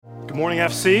Good morning,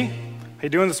 FC. How you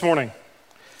doing this morning?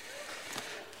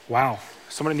 Wow,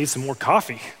 somebody needs some more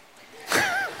coffee.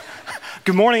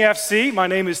 Good morning, FC. My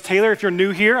name is Taylor. If you're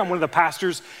new here, I'm one of the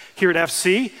pastors here at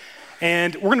FC.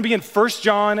 And we're gonna be in 1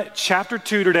 John chapter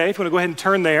 2 today. If you wanna go ahead and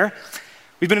turn there.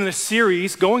 We've been in a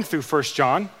series going through 1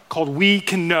 John called We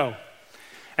Can Know.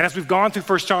 And as we've gone through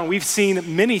 1 John, we've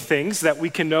seen many things that we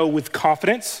can know with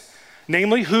confidence,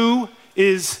 namely who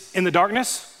is in the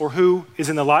darkness or who is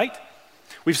in the light.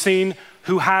 We've seen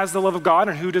who has the love of God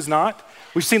and who does not.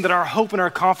 We've seen that our hope and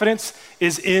our confidence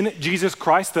is in Jesus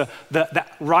Christ, the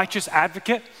righteous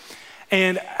advocate.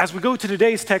 And as we go to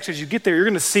today's text, as you get there, you're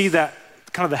gonna see that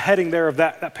kind of the heading there of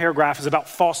that paragraph is about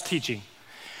false teaching.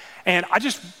 And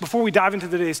before we dive into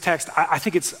today's text, I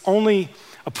think it's only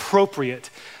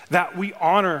appropriate that we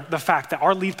honor the fact that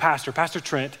our lead pastor, Pastor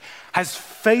Trent, has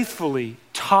faithfully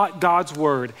taught God's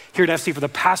word here at FC for the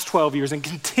past 12 years and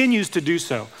continues to do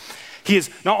so. He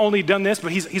has not only done this,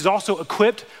 but he's also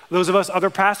equipped those of us other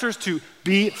pastors to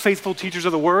be faithful teachers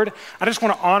of the word. I just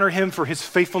want to honor him for his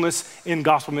faithfulness in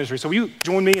gospel ministry. So will you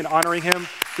join me in honoring him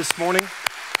this morning?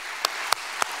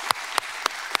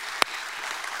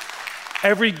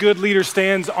 Every good leader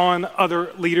stands on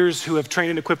other leaders who have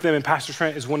trained and equipped them, and Pastor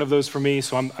Trent is one of those for me.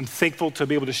 So I'm thankful to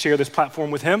be able to share this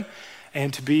platform with him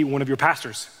and to be one of your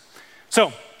pastors.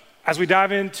 So as we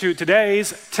dive into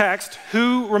today's text,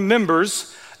 who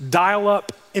remembers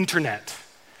dial-up internet?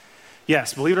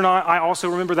 Yes, believe it or not, I also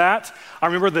remember that. I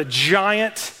remember the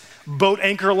giant boat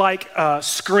anchor-like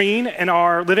screen in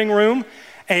our living room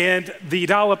and the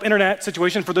dial-up internet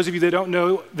situation. For those of you that don't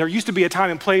know, there used to be a time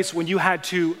and place when you had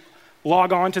to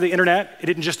log on to the internet. It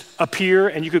didn't just appear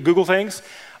and you could Google things.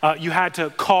 You had to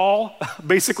call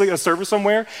basically a server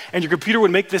somewhere, and your computer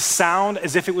would make this sound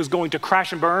as if it was going to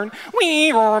crash and burn.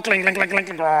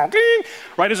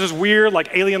 Right, it's this weird, like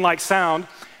alien-like sound.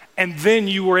 And then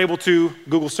you were able to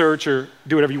Google search or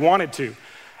do whatever you wanted to.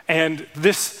 And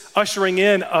this ushering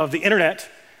in of the internet,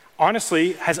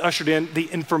 honestly, has ushered in the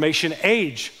information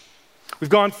age. We've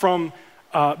gone from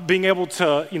being able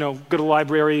to, go to the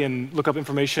library and look up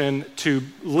information to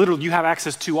literally you have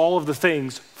access to all of the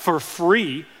things for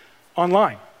free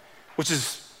online, which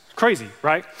is crazy,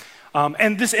 right?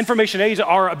 And this information age,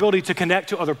 our ability to connect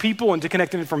to other people and to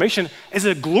connect to information is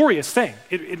a glorious thing.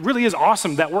 It really is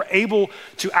awesome that we're able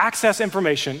to access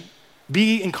information,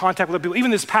 be in contact with other people.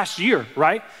 Even this past year,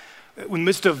 right? In the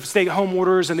midst of stay-at-home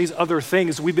orders and these other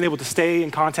things, we've been able to stay in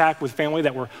contact with family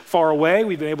that were far away.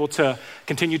 We've been able to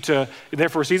continue to, there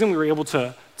for a season, we were able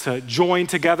to join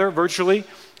together virtually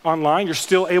online. You're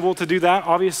still able to do that,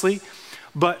 obviously.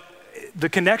 But the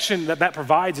connection that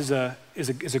provides is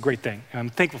a great thing, and I'm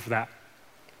thankful for that.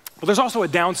 But there's also a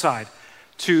downside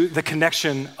to the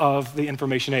connection of the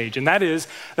information age, and that is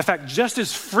the fact just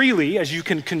as freely as you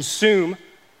can consume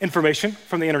information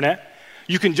from the internet,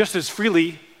 you can just as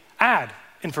freely add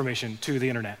information to the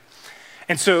internet.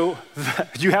 And so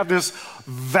you have this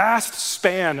vast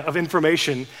span of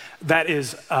information that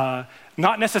is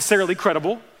not necessarily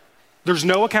credible. There's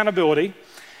no accountability.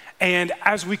 And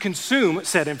as we consume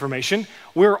said information,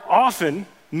 we're often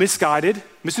misguided,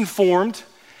 misinformed,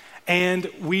 and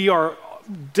we are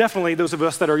definitely, those of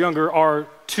us that are younger, are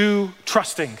too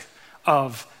trusting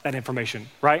of that information,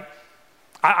 right?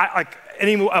 Like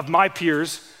any of my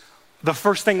peers, the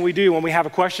first thing we do when we have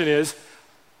a question is,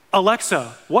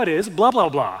 Alexa, what is blah, blah,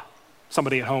 blah?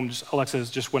 Somebody at home,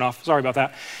 Alexa just went off, sorry about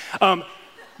that.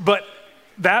 But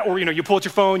that, or you pull out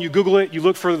your phone, you Google it, you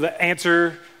look for the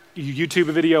answer, you YouTube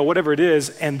a video, whatever it is,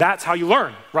 and that's how you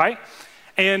learn, right?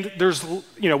 And there's,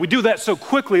 we do that so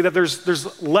quickly that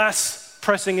there's less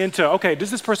pressing into, okay, does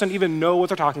this person even know what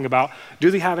they're talking about? Do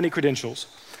they have any credentials?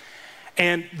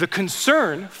 And the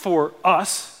concern for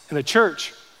us in the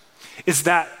church is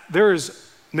that there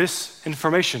is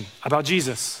misinformation about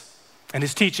Jesus and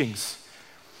his teachings.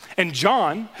 And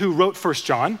John, who wrote 1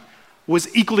 John,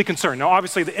 was equally concerned. Now,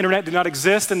 obviously, the internet did not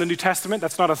exist in the New Testament.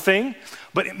 That's not a thing.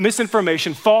 But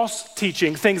misinformation, false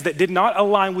teaching, things that did not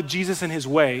align with Jesus and his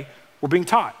way were being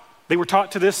taught. They were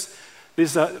taught to these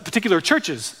particular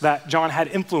churches that John had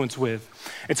influence with.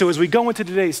 And so as we go into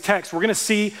today's text, we're going to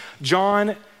see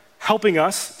John helping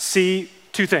us see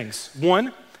two things.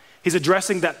 One, he's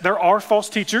addressing that there are false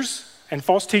teachers and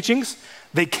false teachings.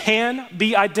 They can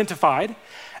be identified.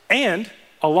 And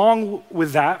along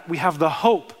with that, we have the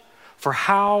hope for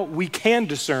how we can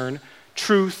discern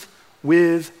truth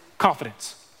with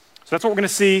confidence. So that's what we're gonna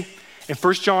see in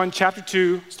 1 John chapter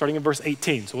 2, starting in verse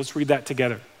 18. So let's read that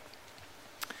together.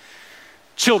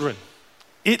 Children,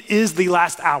 it is the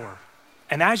last hour,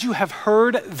 and as you have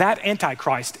heard, that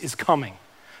Antichrist is coming.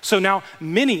 So now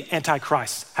many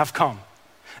antichrists have come.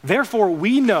 Therefore,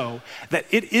 we know that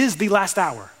it is the last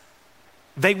hour.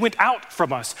 They went out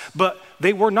from us, but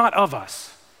they were not of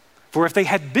us. For if they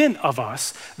had been of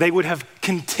us, they would have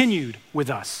continued with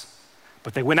us.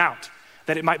 But they went out,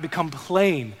 that it might become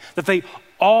plain that they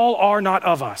all are not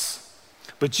of us.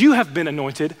 But you have been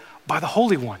anointed by the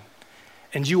Holy One,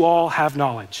 and you all have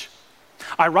knowledge.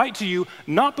 I write to you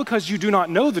not because you do not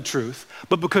know the truth,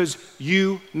 but because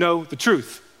you know the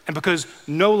truth, and because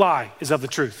no lie is of the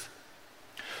truth.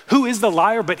 Who is the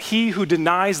liar but he who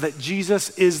denies that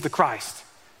Jesus is the Christ?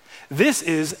 This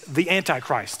is the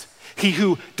Antichrist, he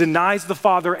who denies the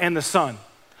Father and the Son.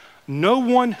 No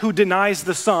one who denies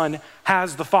the Son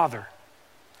has the Father.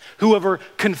 Whoever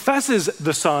confesses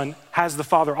the Son has the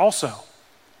Father also.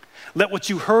 Let what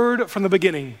you heard from the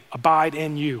beginning abide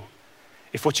in you.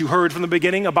 If what you heard from the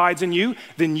beginning abides in you,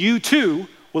 then you too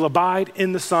will abide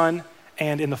in the Son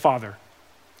and in the Father.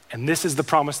 And this is the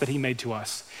promise that he made to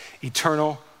us,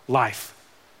 eternal life.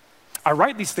 I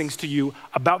write these things to you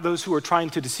about those who are trying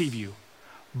to deceive you,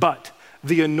 but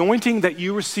the anointing that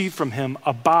you receive from him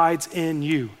abides in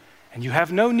you, and you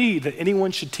have no need that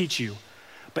anyone should teach you.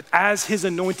 But as his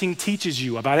anointing teaches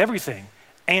you about everything,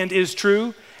 and is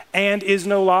true, and is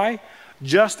no lie,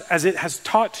 just as it has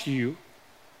taught you,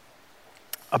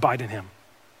 abide in him.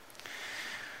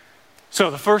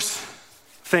 So the first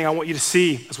thing I want you to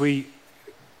see as we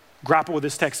grapple with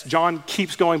this text, John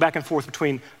keeps going back and forth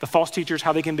between the false teachers,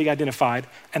 how they can be identified,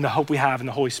 and the hope we have in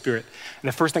the Holy Spirit. And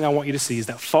the first thing I want you to see is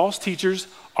that false teachers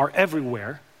are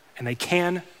everywhere, and they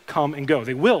can come and go.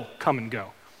 They will come and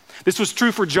go. This was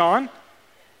true for John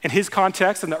in his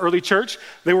context in the early church.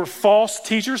 There were false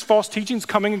teachers, false teachings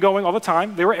coming and going all the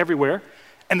time. They were everywhere.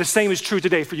 And the same is true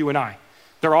today for you and I.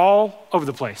 They're all over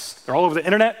the place. They're all over the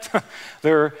internet.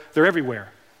 They're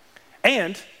everywhere.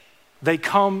 And they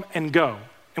come and go.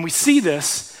 And we see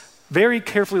this very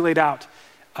carefully laid out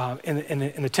in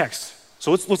the text.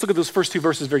 So let's look at those first two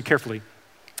verses very carefully.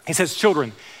 He says,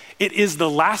 children, it is the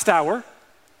last hour.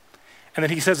 And then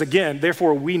he says again,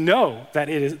 therefore we know that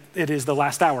it is the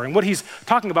last hour. And what he's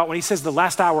talking about when he says the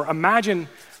last hour, imagine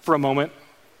for a moment,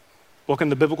 welcome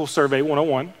to Biblical Survey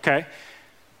 101, okay?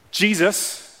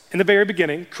 Jesus, in the very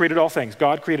beginning, created all things.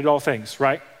 God created all things,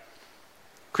 right?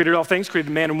 Created all things,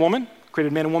 created man and woman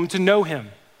to know him,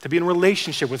 to be in a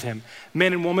relationship with him.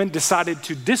 Man and woman decided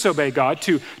to disobey God,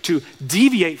 to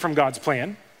deviate from God's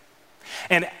plan.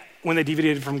 And when they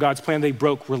deviated from God's plan, they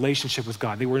broke relationship with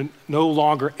God. They were no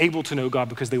longer able to know God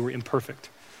because they were imperfect.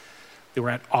 They were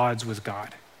at odds with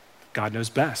God. God knows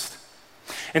best.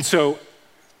 And so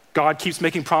God keeps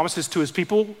making promises to his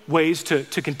people, ways to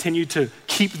continue to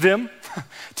keep them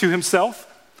to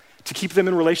himself, to keep them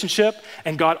in relationship.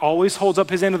 And God always holds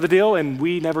up his end of the deal, and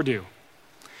we never do.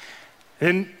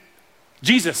 Then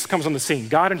Jesus comes on the scene,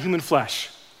 God in human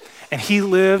flesh, and he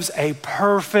lives a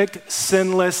perfect,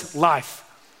 sinless life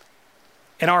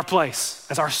in our place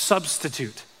as our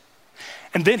substitute.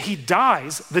 And then he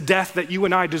dies the death that you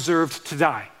and I deserved to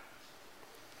die.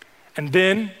 And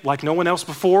then, like no one else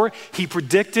before, he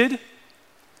predicted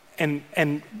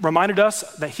and reminded us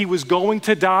that he was going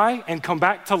to die and come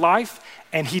back to life,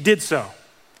 and he did so.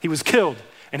 He was killed,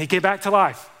 and he came back to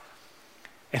life.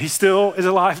 And he still is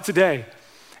alive today.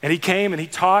 And he came and he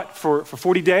taught for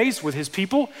 40 days with his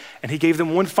people, and he gave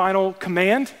them one final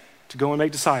command to go and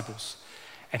make disciples.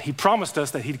 And he promised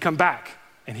us that he'd come back,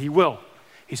 and he will.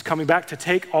 He's coming back to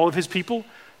take all of his people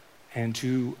and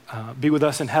to be with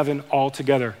us in heaven all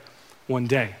together one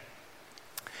day.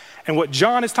 And what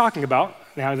John is talking about,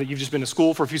 now that you've just been to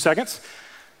school for a few seconds,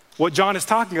 what John is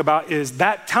talking about is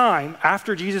that time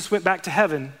after Jesus went back to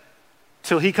heaven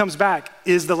till he comes back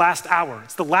is the last hour.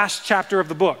 It's the last chapter of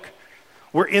the book.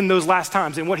 We're in those last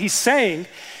times. And what he's saying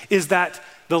is that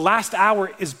the last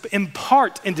hour is in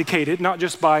part indicated, not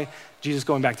just by Jesus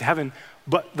going back to heaven,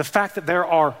 but the fact that there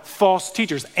are false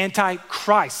teachers,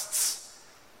 antichrists,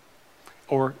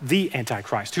 or the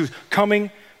Antichrist, who's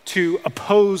coming to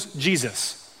oppose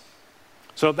Jesus.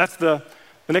 So that's the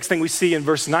next thing we see in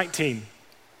verse 19.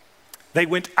 They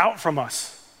went out from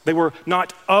us. They were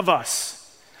not of us.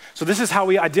 So this is how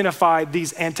we identify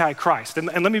these antichrists. And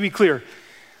let me be clear.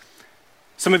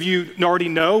 Some of you already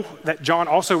know that John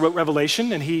also wrote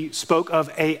Revelation, and he spoke of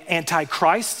an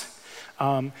antichrist.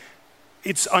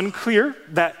 It's unclear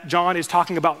that John is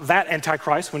talking about that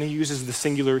Antichrist when he uses the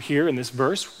singular here in this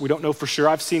verse. We don't know for sure.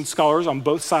 I've seen scholars on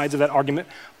both sides of that argument.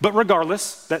 But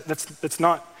regardless, that's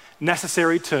not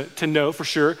necessary to know for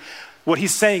sure. What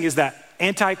he's saying is that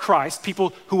Antichrist,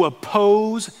 people who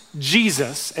oppose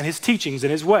Jesus and his teachings and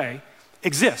his way,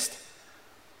 exist.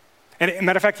 And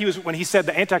matter of fact, when he said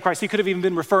the Antichrist, he could have even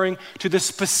been referring to the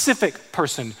specific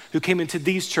person who came into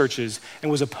these churches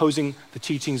and was opposing the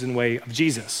teachings and way of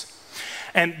Jesus.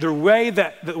 And the way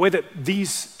that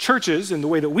these churches and the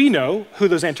way that we know who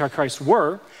those Antichrists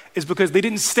were is because they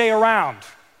didn't stay around.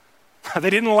 They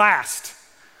didn't last.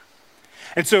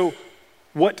 And so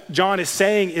what John is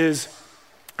saying is,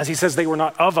 as he says, they were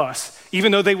not of us,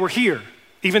 even though they were here,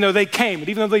 even though they came, and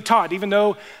even though they taught, even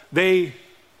though they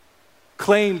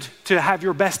claimed to have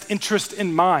your best interest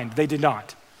in mind, they did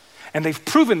not. And they've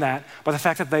proven that by the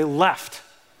fact that they left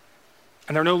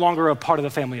and they're no longer a part of the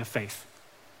family of faith.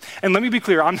 And let me be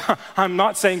clear, I'm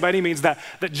not saying by any means that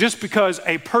just because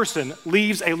a person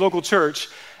leaves a local church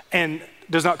and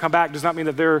does not come back does not mean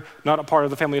that they're not a part of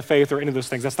the family of faith or any of those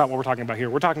things. That's not what we're talking about here.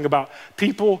 We're talking about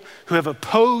people who have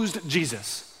opposed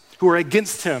Jesus, who are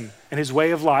against him and his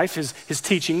way of life, his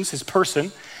teachings, his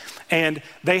person, and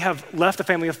they have left the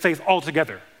family of faith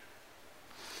altogether.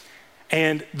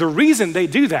 And the reason they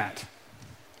do that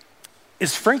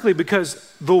is frankly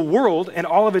because the world and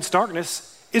all of its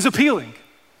darkness is appealing.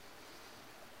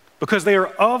 Because they are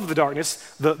of the darkness,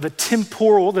 the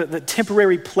temporal, the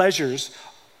temporary pleasures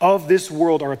of this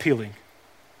world are appealing.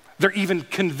 They're even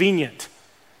convenient.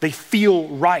 They feel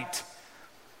right.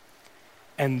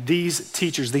 And these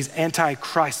teachers, these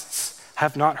antichrists,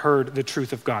 have not heard the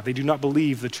truth of God. They do not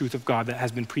believe the truth of God that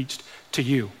has been preached to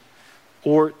you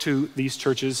or to these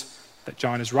churches that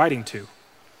John is writing to.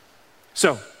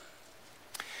 So,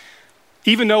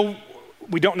 even though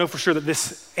we don't know for sure that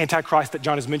this Antichrist that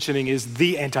John is mentioning is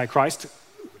the Antichrist,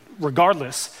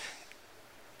 regardless,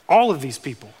 all of these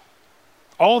people,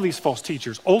 all of these false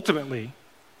teachers, ultimately,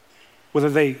 whether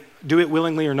they do it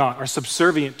willingly or not, are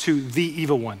subservient to the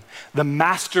evil one, the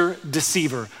master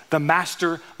deceiver, the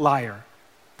master liar,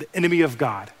 the enemy of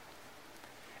God.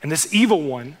 And this evil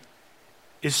one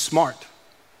is smart.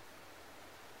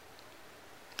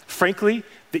 Frankly,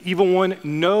 the evil one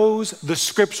knows the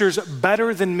scriptures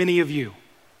better than many of you.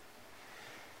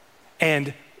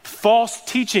 And false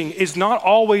teaching is not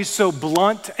always so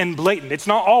blunt and blatant. It's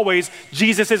not always,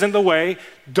 Jesus isn't the way,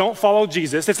 don't follow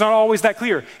Jesus. It's not always that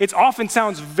clear. It often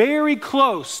sounds very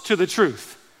close to the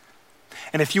truth.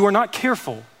 And if you are not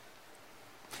careful,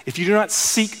 if you do not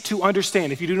seek to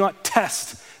understand, if you do not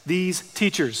test these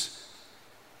teachers,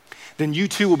 then you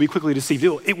too will be quickly deceived.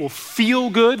 It will feel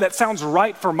good. That sounds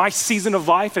right for my season of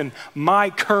life and my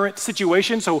current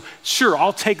situation. So sure,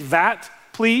 I'll take that,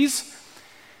 please.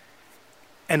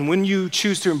 And when you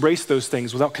choose to embrace those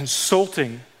things without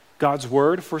consulting God's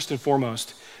word, first and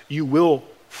foremost, you will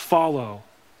follow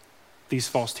these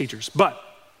false teachers. But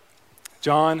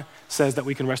John says that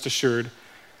we can rest assured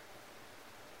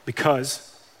because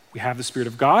we have the Spirit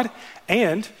of God,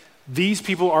 and these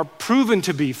people are proven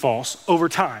to be false over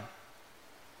time.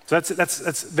 So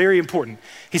that's very important.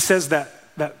 He says that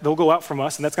they'll go out from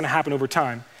us, and that's going to happen over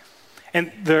time.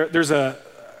 And there's a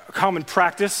common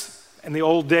practice in the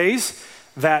old days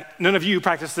that none of you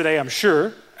practice today, I'm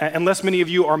sure, unless many of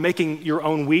you are making your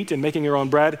own wheat and making your own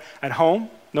bread at home.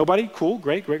 Nobody? Cool,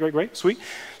 great, sweet.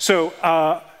 So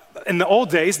in the old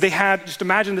days, they had, just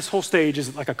imagine this whole stage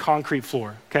is like a concrete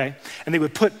floor, okay? And they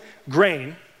would put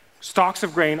grain, stalks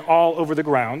of grain all over the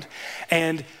ground,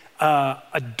 and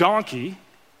a donkey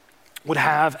would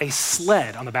have a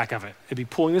sled on the back of it. It'd be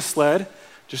pulling the sled,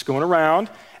 just going around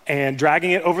and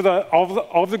dragging it over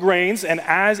all of the grains. And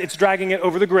as it's dragging it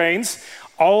over the grains,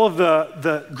 all of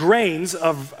the grains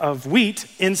of wheat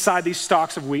inside these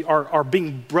stalks of wheat are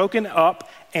being broken up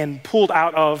and pulled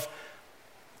out of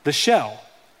the shell.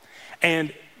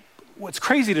 And what's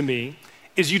crazy to me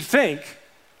is you'd think,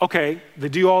 okay, they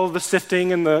do all of the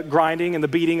sifting and the grinding and the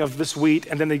beating of this wheat,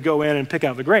 and then they go in and pick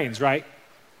out the grains, right?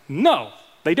 No,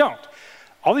 they don't.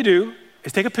 All they do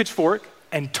is take a pitchfork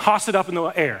and toss it up in the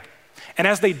air. And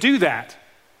as they do that,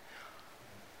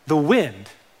 the wind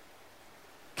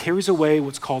carries away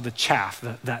what's called the chaff,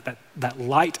 that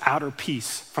light outer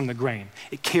piece from the grain.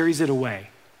 It carries it away.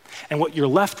 And what you're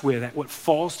left with, what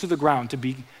falls to the ground to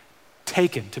be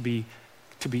taken, to be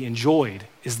enjoyed,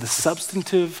 is the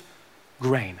substantive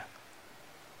grain.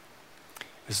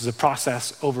 This is a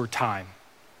process over time.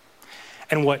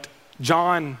 And what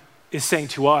John is saying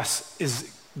to us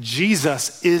is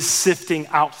Jesus is sifting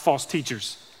out false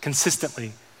teachers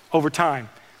consistently over time.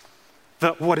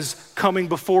 What is coming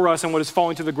before us and what is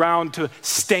falling to the ground to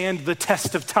stand the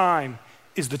test of time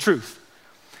is the truth.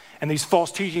 And these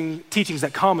false teachings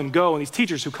that come and go, and these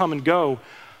teachers who come and go,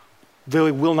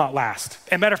 they will not last.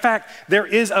 And matter of fact, there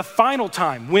is a final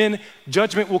time when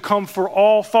judgment will come for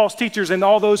all false teachers and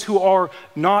all those who are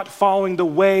not following the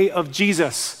way of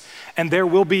Jesus. And there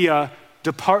will be a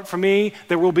depart from me.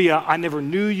 There will be a, I never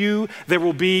knew you. There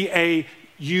will be a,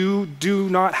 you do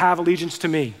not have allegiance to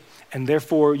me. And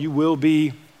therefore you will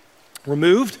be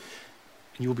removed,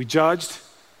 and you will be judged,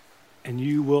 and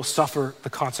you will suffer the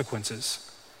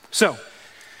consequences. So,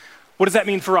 what does that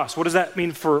mean for us? What does that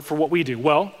mean for what we do?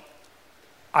 Well,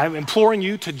 I'm imploring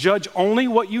you to judge only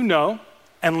what you know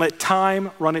and let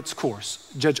time run its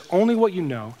course. Judge only what you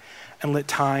know and let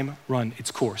time run its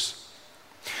course.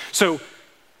 So,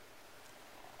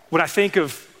 when I think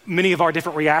of many of our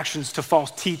different reactions to false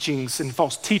teachings and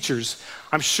false teachers,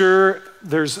 I'm sure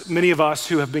there's many of us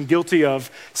who have been guilty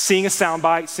of seeing a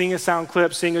soundbite, seeing a sound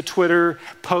clip, seeing a Twitter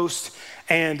post,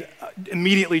 and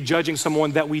immediately judging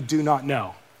someone that we do not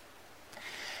know.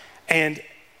 And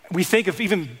we think of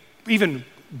even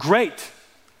great,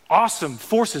 awesome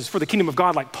forces for the kingdom of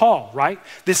God like Paul, right?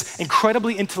 This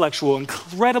incredibly intellectual,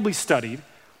 incredibly studied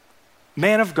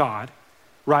man of God,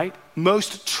 right?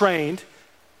 Most trained.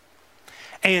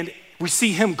 And we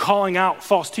see him calling out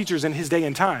false teachers in his day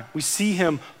and time. We see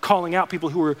him calling out people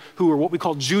who were what we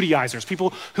call Judaizers,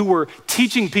 people who were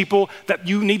teaching people that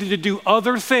you needed to do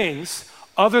other things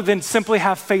other than simply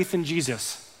have faith in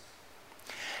Jesus.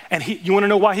 And you wanna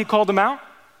know why he called them out?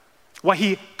 Why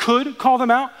he could call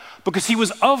them out? Because he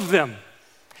was of them.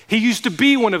 He used to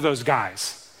be one of those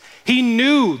guys. He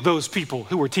knew those people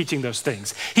who were teaching those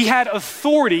things. He had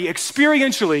authority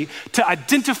experientially to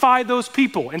identify those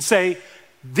people and say,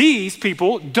 these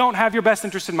people don't have your best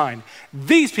interest in mind.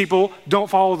 These people don't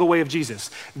follow the way of Jesus.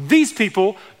 These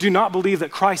people do not believe that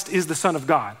Christ is the Son of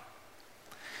God.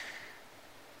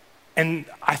 And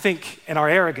I think in our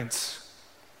arrogance,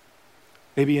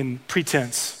 maybe in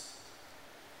pretense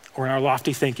or in our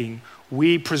lofty thinking,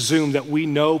 we presume that we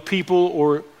know people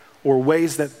or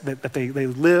ways that they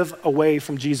live away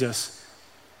from Jesus,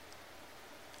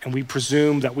 and we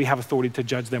presume that we have authority to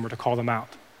judge them or to call them out.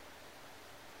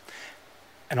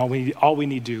 And all we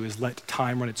need to do is let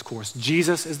time run its course.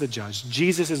 Jesus is the judge.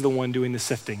 Jesus is the one doing the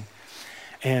sifting.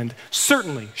 And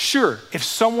certainly, sure, if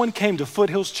someone came to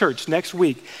Foothills Church next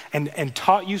week and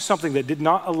taught you something that did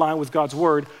not align with God's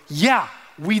word, yeah,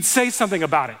 we'd say something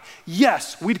about it.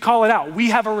 Yes, we'd call it out. We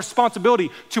have a responsibility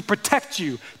to protect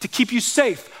you, to keep you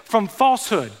safe from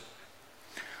falsehood.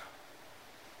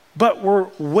 But we're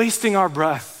wasting our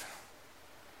breath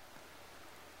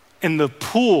in the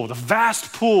pool, the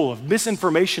vast pool of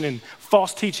misinformation and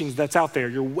false teachings that's out there.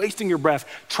 You're wasting your breath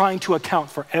trying to account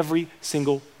for every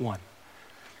single one.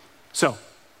 So,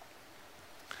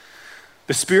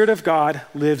 the Spirit of God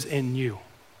lives in you.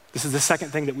 This is the second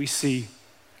thing that we see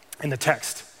in the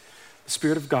text. The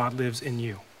Spirit of God lives in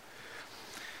you.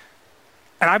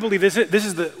 And I believe this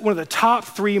is one of the top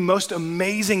 3 most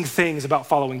amazing things about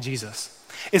following Jesus,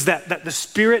 is that the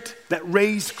Spirit that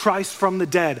raised Christ from the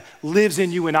dead lives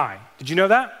in you and I. Did you know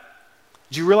that?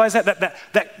 Did you realize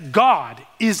that God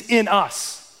is in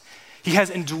us? He has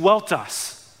indwelt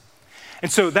us.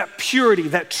 And so that purity,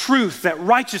 that truth, that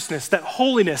righteousness, that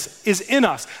holiness is in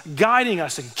us, guiding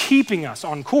us and keeping us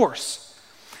on course.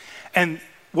 And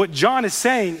what John is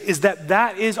saying is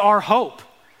that is our hope,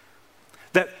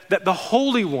 that the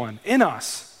Holy One in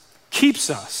us keeps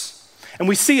us. And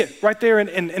we see it right there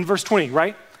in verse 20,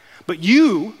 right? But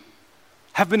you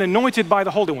have been anointed by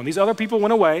the Holy One. These other people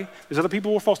went away. These other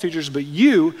people were false teachers, but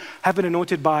you have been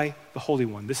anointed by the Holy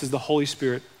One. This is the Holy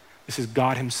Spirit. This is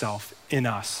God himself in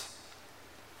us.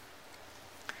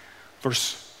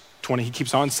 Verse 20, he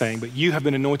keeps on saying, but you have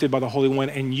been anointed by the Holy One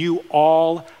and you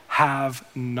all have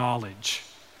knowledge.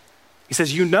 He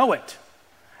says, you know it,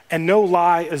 and no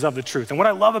lie is of the truth. And what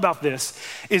I love about this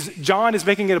is John is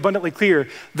making it abundantly clear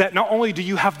that not only do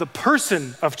you have the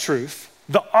person of truth,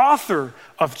 the author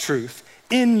of truth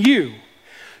in you,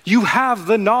 you have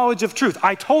the knowledge of truth.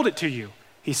 I told it to you,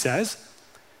 he says.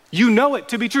 You know it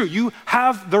to be true. You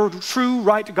have the true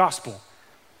right gospel.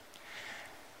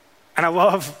 And I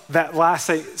love that last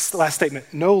statement,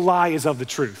 no lie is of the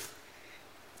truth.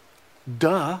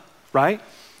 Duh, right?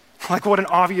 Like what an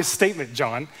obvious statement,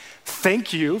 John.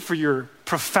 Thank you for your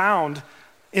profound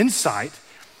insight.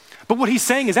 But what he's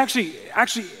saying is actually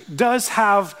does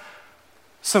have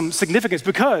some significance,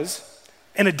 because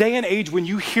in a day and age when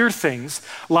you hear things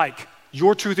like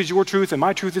your truth is your truth and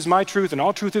my truth is my truth and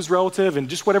all truth is relative and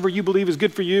just whatever you believe is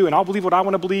good for you and I'll believe what I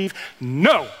want to believe.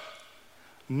 No.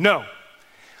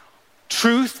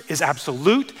 Truth is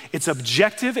absolute, it's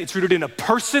objective, it's rooted in a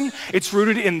person, it's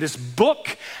rooted in this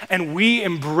book, and we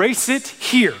embrace it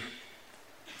here.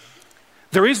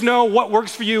 There is no what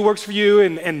works for you,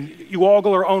 and you all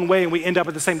go our own way and we end up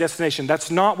at the same destination. That's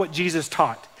not what Jesus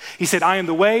taught. He said, I am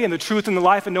the way and the truth and the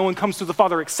life, and no one comes to the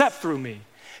Father except through me.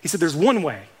 He said, there's one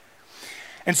way.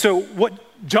 And so what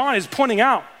John is pointing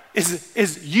out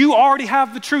is you already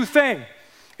have the true thing.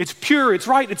 It's pure, it's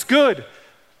right, it's good.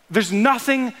 There's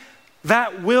nothing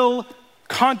that will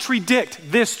contradict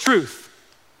this truth.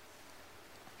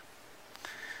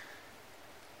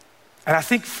 And I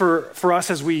think for us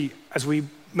as we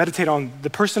meditate on the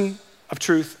person of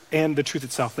truth and the truth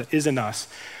itself that is in us,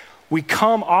 we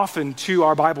come often to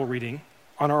our Bible reading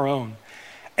on our own,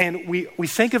 and we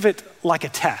think of it like a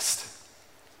test.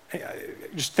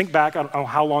 Just think back, I don't know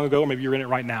how long ago, or maybe you're in it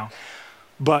right now,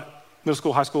 but middle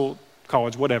school, high school,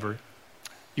 college, whatever.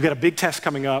 You've got a big test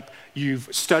coming up, you've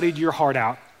studied your heart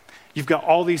out, you've got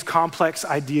all these complex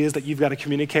ideas that you've got to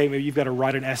communicate, maybe you've got to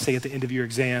write an essay at the end of your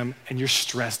exam, and you're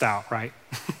stressed out, right?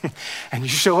 And you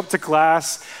show up to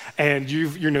class, and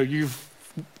you've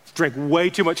drank way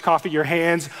too much coffee, your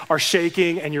hands are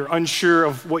shaking, and you're unsure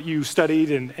of what you studied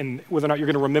and whether or not you're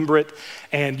gonna remember it,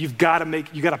 and you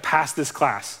gotta pass this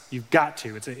class. You've got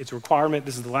to, it's a requirement,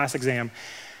 this is the last exam.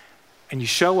 And you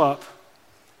show up,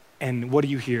 and what do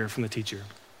you hear from the teacher?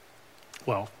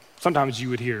 Well, sometimes you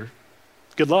would hear,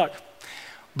 good luck.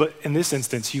 But in this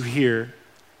instance, you hear,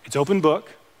 it's open book,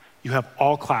 you have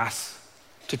all class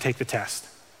to take the test.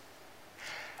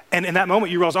 And in that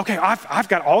moment, you realize, okay, I've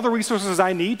got all the resources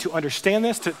I need to understand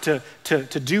this,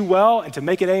 to do well, and to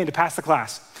make an A and to pass the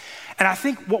class. And I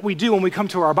think what we do when we come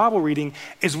to our Bible reading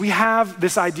is we have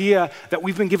this idea that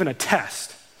we've been given a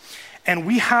test. And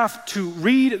we have to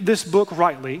read this book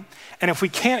rightly, and if we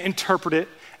can't interpret it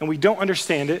and we don't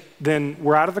understand it, then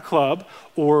we're out of the club,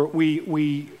 or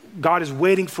God is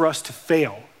waiting for us to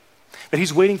fail. That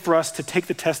he's waiting for us to take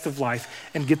the test of life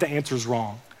and get the answers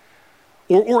wrong.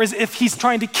 Or as if he's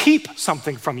trying to keep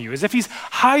something from you, as if he's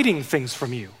hiding things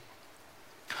from you.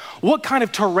 What kind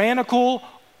of tyrannical,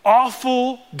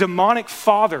 awful, demonic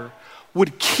father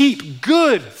would keep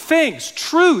good things,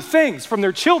 true things from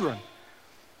their children?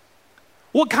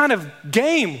 What kind of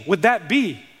game would that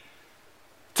be?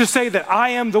 To say that I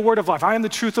am the word of life, I am the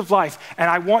truth of life, and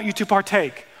I want you to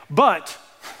partake, but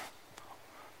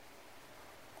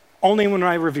only when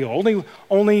I reveal,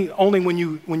 only when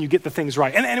you get the things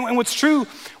right. And what's true,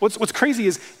 what's crazy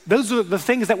is those are the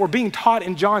things that were being taught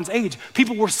in John's age.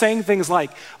 People were saying things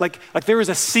like there is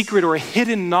a secret or a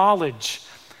hidden knowledge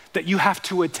that you have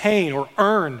to attain or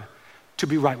earn to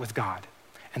be right with God.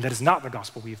 And that is not the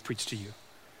gospel we have preached to you.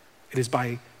 It is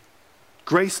by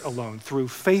grace alone, through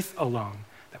faith alone,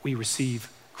 that we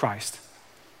receive Christ.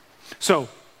 So,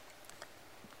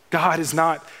 God is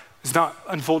not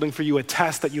unfolding for you a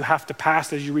test that you have to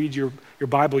pass as you read your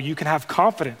Bible. You can have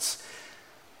confidence.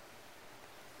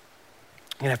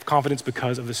 You can have confidence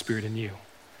because of the Spirit in you.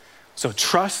 So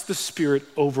trust the Spirit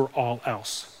over all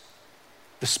else.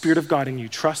 The Spirit of God in you,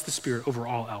 trust the Spirit over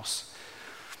all else.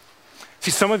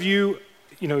 See, some of you,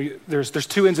 there's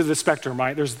two ends of the spectrum,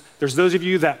 right? There's those of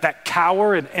you that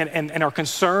cower and are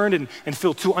concerned and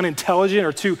feel too unintelligent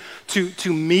or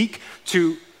too meek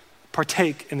to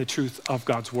partake in the truth of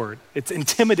God's word. It's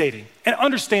intimidating, and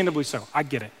understandably so. I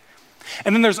get it.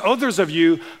 And then there's others of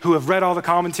you who have read all the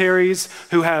commentaries,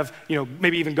 who have,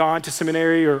 maybe even gone to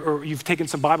seminary or you've taken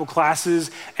some Bible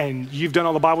classes and you've done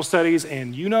all the Bible studies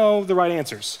and you know the right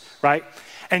answers, right?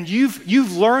 And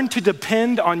you've learned to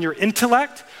depend on your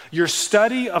intellect, your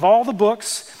study of all the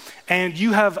books, and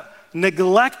you have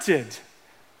neglected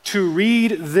to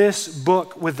read this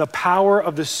book with the power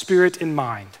of the Spirit in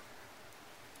mind.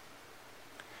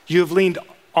 You have leaned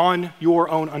on your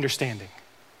own understanding.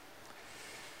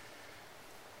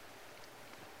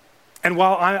 And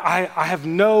while I have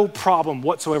no problem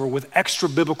whatsoever with extra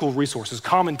biblical resources,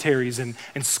 commentaries and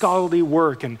scholarly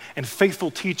work and faithful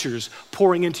teachers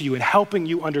pouring into you and helping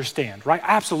you understand, right?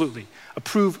 Absolutely,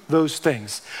 approve those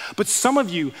things. But some of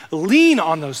you lean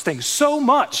on those things so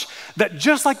much that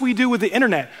just like we do with the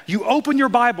internet, you open your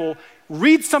Bible,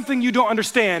 read something you don't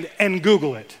understand, and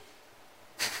Google it.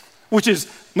 Which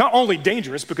is not only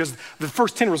dangerous because the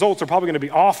first 10 results are probably gonna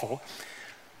be awful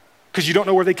because you don't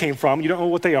know where they came from, you don't know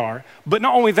what they are, but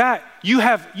not only that, you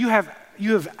have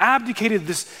abdicated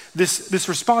this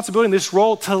responsibility and this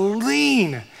role to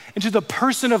lean into the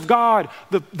person of God,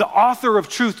 the author of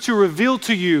truth, to reveal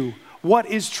to you what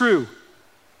is true.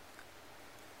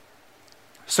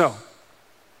 So,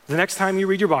 the next time you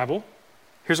read your Bible,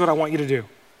 here's what I want you to do.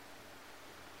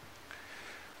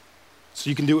 So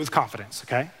you can do it with confidence,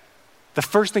 okay? The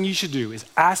first thing you should do is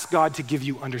ask God to give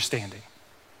you understanding.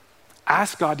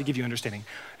 Ask God to give you understanding.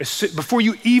 Before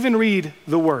you even read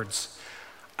the words,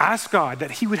 ask God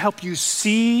that he would help you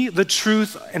see the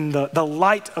truth and the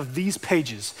light of these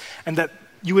pages, and that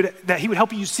he would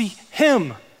help you see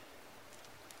him.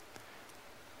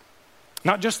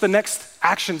 Not just the next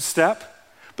action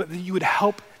step, but that he would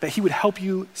help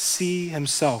you see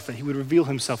himself, that he would reveal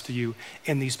himself to you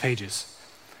in these pages.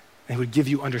 And he would give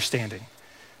you understanding.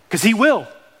 Because he will.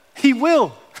 He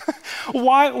will.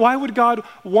 Why would God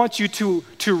want you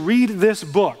to read this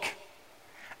book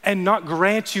and not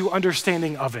grant you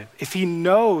understanding of it if he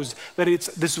knows that it's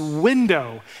this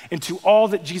window into all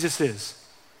that Jesus is?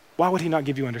 Why would he not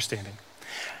give you understanding?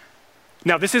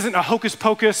 Now, this isn't a hocus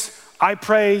pocus, I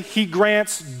pray, he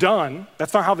grants, done.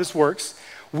 That's not how this works.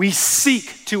 We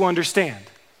seek to understand.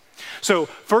 So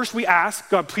first we ask,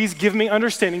 God, please give me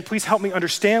understanding. Please help me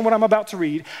understand what I'm about to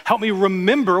read. Help me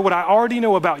remember what I already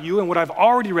know about you and what I've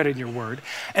already read in your word.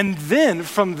 And then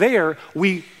from there,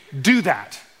 we do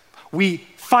that. We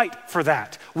fight for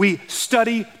that. We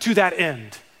study to that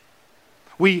end.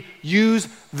 We use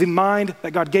the mind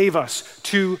that God gave us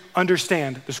to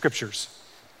understand the scriptures.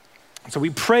 So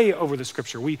we pray over the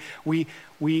scripture. We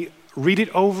read it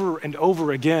over and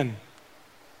over again.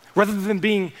 Rather than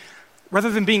being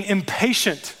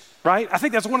impatient, right? I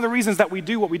think that's one of the reasons that we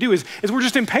do what we do is we're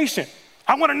just impatient.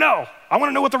 I wanna know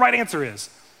what the right answer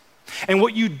is. And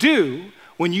what you do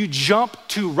when you jump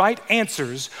to right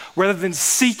answers rather than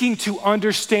seeking to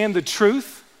understand the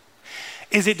truth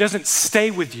is it doesn't stay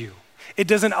with you. It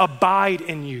doesn't abide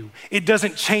in you. It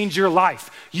doesn't change your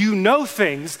life. You know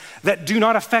things that do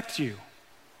not affect you.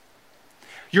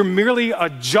 You're merely a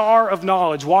jar of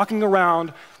knowledge walking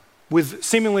around with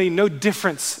seemingly no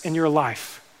difference in your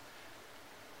life.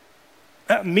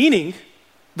 Meaning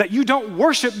that you don't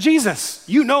worship Jesus.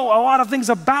 You know a lot of things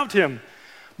about him,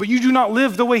 but you do not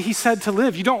live the way he said to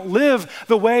live. You don't live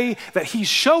the way that he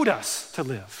showed us to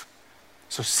live.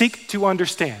 So seek to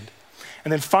understand.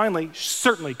 And then finally,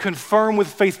 certainly confirm with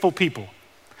faithful people.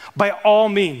 By all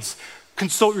means,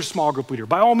 consult your small group leader.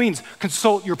 By all means,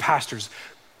 consult your pastors.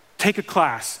 Take a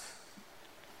class.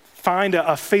 Find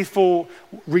a faithful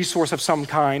resource of some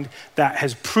kind that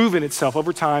has proven itself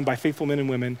over time by faithful men and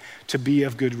women to be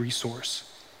of good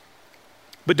resource.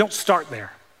 But don't start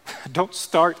there. Don't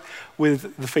start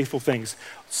with the faithful things.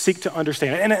 Seek to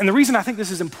understand. And the reason I think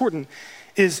this is important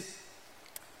is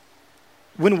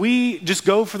when we just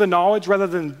go for the knowledge rather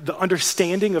than the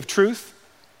understanding of truth,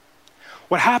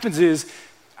 what happens is,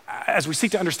 as we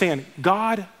seek to understand,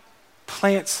 God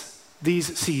plants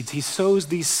these seeds. He sows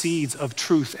these seeds of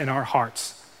truth in our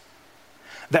hearts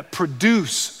that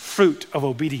produce fruit of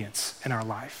obedience in our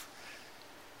life.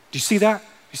 Do you see that?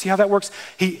 You see how that works?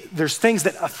 There's things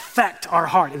that affect our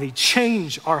heart and they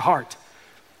change our heart.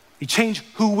 They change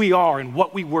who we are and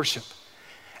what we worship.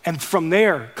 And from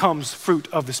there comes fruit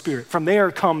of the Spirit. From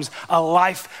there comes a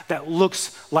life that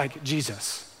looks like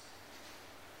Jesus.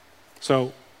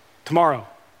 So tomorrow,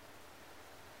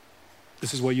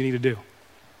 this is what you need to do.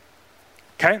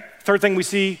 Okay? Third thing we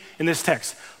see in this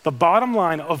text, the bottom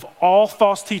line of all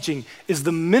false teaching is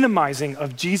the minimizing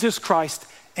of Jesus Christ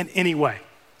in any way.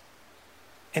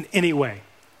 In any way.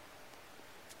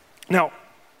 Now,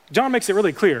 John makes it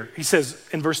really clear. He says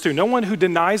in verse 2, no one who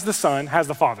denies the Son has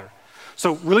the Father.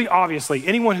 So really obviously,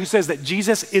 anyone who says that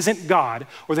Jesus isn't God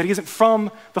or that he isn't from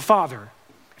the Father,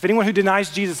 if anyone who denies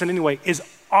Jesus in any way is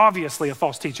obviously a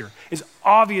false teacher, is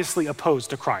obviously opposed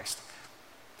to Christ.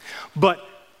 But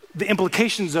the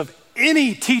implications of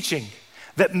any teaching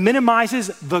that minimizes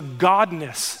the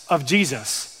godness of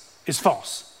Jesus is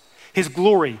false. His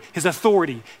glory, his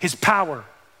authority, his power,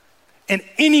 in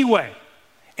any way,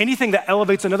 anything that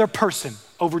elevates another person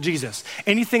over Jesus,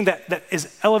 anything that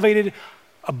is elevated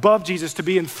above Jesus to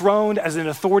be enthroned as an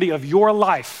authority of your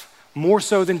life, more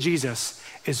so than Jesus,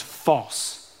 is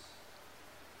false.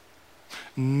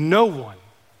 No one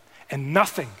and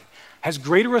nothing has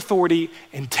greater authority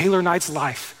in Taylor Knight's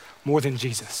life more than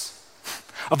Jesus.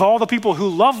 Of all the people who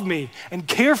love me and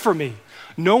care for me,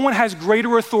 no one has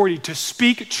greater authority to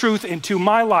speak truth into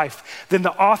my life than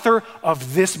the author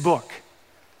of this book.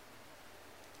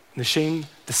 And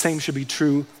the same should be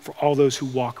true for all those who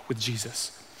walk with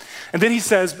Jesus. And then he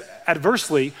says,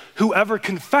 adversely, whoever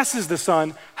confesses the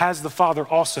Son has the Father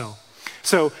also.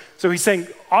 So he's saying,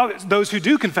 all those who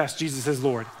do confess Jesus as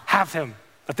Lord have him,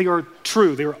 that they are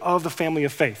true, they are of the family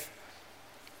of faith.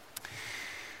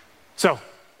 So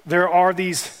there are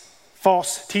these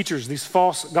false teachers, these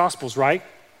false gospels, right?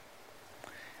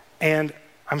 And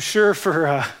I'm sure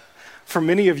for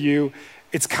many of you,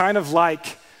 it's kind of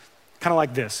like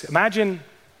this. Imagine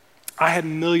I had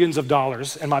millions of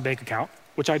dollars in my bank account,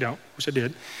 which I don't, wish I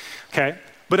did, okay?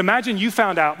 But imagine you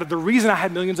found out that the reason I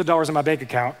had millions of dollars in my bank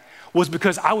account was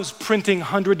because I was printing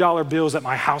 $100 bills at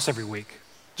my house every week,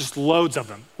 just loads of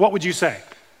them. What would you say?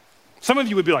 Some of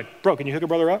you would be like, bro, can you hook a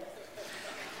brother up?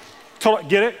 Totally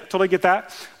get it, totally get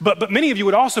that. But many of you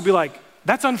would also be like,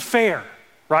 that's unfair,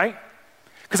 right?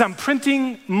 Because I'm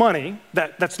printing money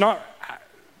that's not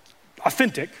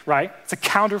authentic, right? It's a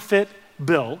counterfeit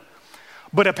bill,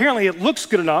 but apparently it looks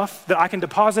good enough that I can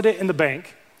deposit it in the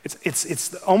bank.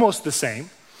 It's almost the same.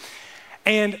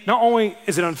 And not only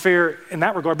is it unfair in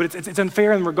that regard, but it's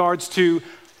unfair in regards to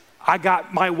I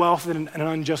got my wealth in an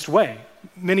unjust way.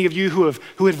 Many of you who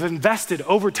have invested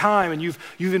over time, and you've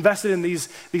invested in these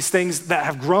things that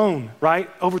have grown, right?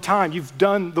 Over time, you've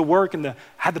done the work and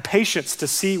had the patience to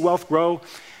see wealth grow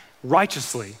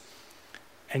righteously.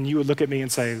 And you would look at me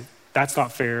and say, that's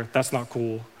not fair, that's not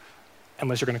cool,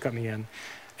 unless you're gonna cut me in.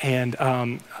 And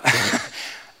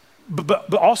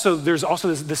but also, there's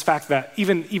also this fact that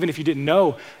even if you didn't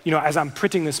know, as I'm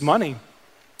printing this money,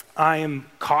 I am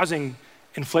causing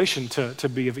inflation to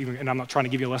be, and I'm not trying to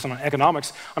give you a lesson on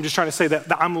economics, I'm just trying to say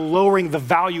that I'm lowering the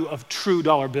value of true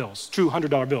dollar bills, true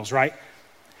 $100 bills, right?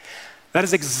 That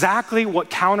is exactly what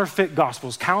counterfeit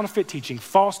gospels, counterfeit teaching,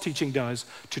 false teaching does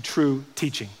to true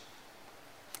teaching.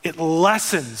 It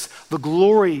lessens the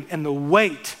glory and the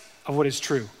weight of what is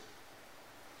true.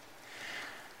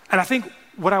 And I think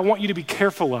what I want you to be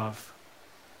careful of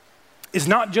is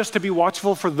not just to be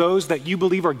watchful for those that you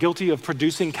believe are guilty of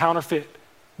producing counterfeit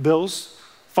bills,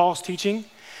 false teaching,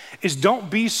 is don't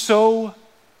be so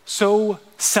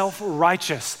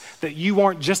self-righteous that you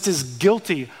aren't just as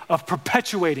guilty of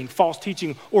perpetuating false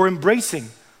teaching or embracing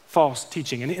false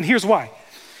teaching. And here's why.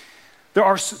 There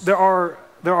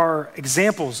are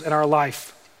examples in our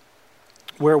life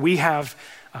where we've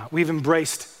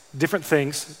embraced different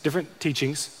things, different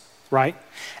teachings, right?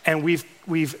 And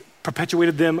we've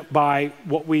perpetuated them by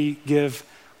what we give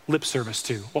lip service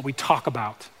to, what we talk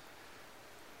about,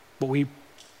 what we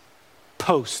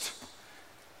post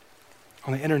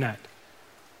on the internet.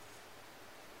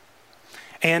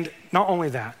 And not only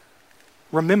that,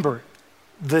 remember,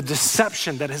 the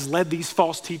deception that has led these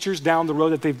false teachers down the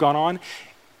road that they've gone on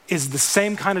is the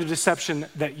same kind of deception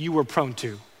that you were prone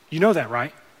to. You know that,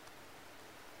 right?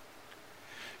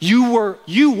 You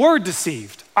were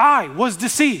deceived. I was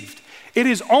deceived. It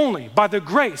is only by the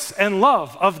grace and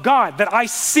love of God that I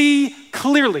see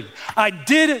clearly. I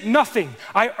did nothing.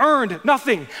 I earned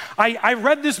nothing. I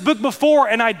read this book before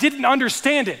and I didn't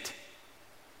understand it.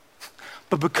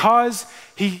 But because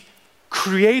he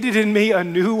created in me a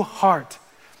new heart,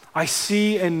 I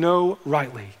see and know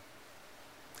rightly.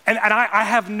 And I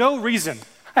have no reason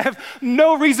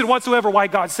whatsoever why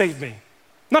God saved me.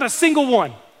 Not a single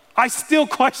one. I still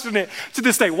question it to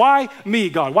this day. Why me,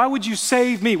 God? Why would you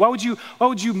save me? Why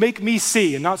would you make me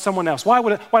see and not someone else? Why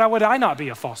would I not be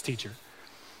a false teacher?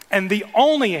 And the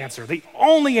only answer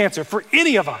for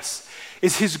any of us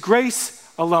is his grace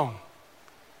alone.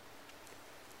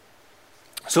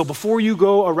 So before you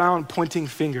go around pointing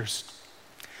fingers,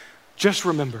 just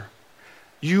remember,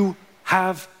 you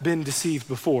have been deceived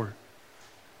before.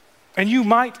 And you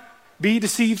might be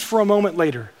deceived for a moment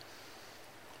later.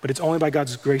 But it's only by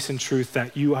God's grace and truth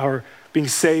that you are being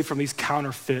saved from these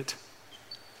counterfeit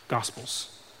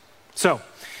gospels. So,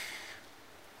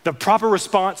 the proper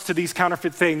response to these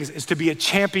counterfeit things is to be a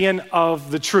champion of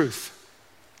the truth.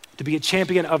 To be a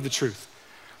champion of the truth.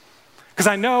 Because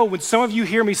I know when some of you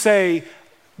hear me say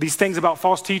these things about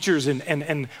false teachers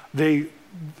and the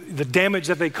damage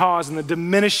that they cause and the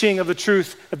diminishing of the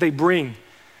truth that they bring,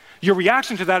 your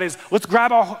reaction to that is, let's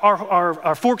grab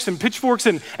our forks and pitchforks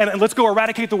and let's go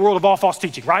eradicate the world of all false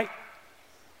teaching, right?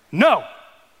 No.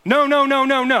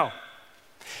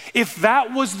 If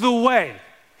that was the way,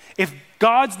 if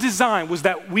God's design was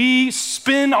that we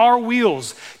spin our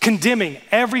wheels condemning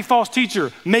every false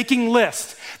teacher, making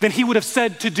lists, then he would have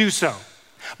said to do so.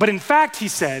 But in fact, he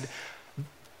said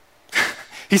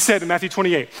in Matthew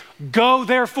 28, go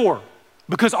therefore,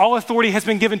 because all authority has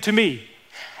been given to me,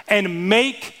 and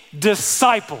make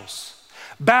disciples,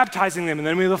 baptizing them in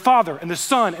the name of the Father and the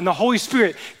Son and the Holy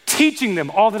Spirit, teaching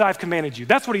them all that I've commanded you.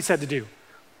 That's what he said to do.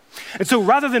 And so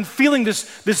rather than feeling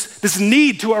this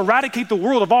need to eradicate the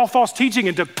world of all false teaching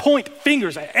and to point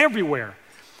fingers everywhere,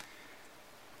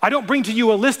 I don't bring to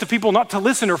you a list of people not to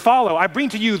listen or follow. I bring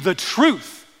to you the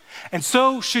truth, and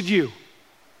so should you.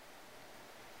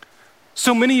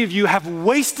 So many of you have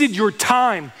wasted your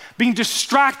time being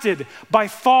distracted by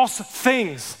false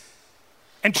things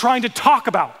and trying to talk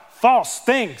about false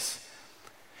things.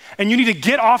 And you need to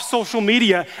get off social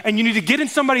media and you need to get in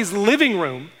somebody's living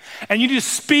room and you need to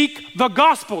speak the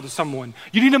gospel to someone.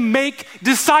 You need to make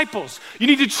disciples. You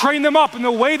need to train them up in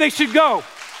the way they should go.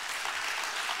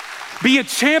 Be a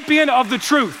champion of the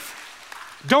truth.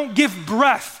 Don't give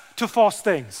breath to false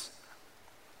things.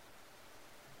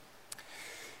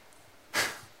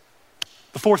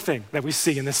 The fourth thing that we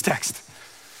see in this text,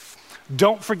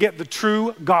 don't forget the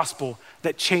true gospel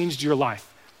that changed your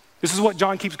life. This is what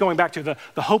John keeps going back to,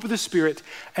 the hope of the Spirit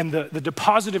and the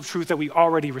deposit of truth that we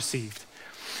already received.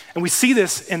 And we see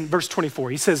this in verse 24.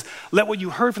 He says, let what you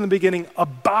heard from the beginning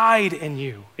abide in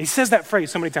you. He says that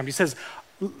phrase so many times. He says,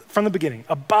 from the beginning,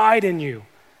 abide in you.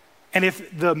 And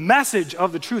if the message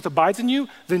of the truth abides in you,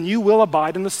 then you will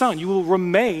abide in the Son. You will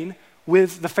remain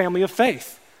with the family of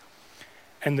faith.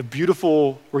 And the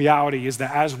beautiful reality is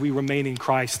that as we remain in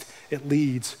Christ, it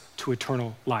leads to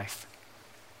eternal life.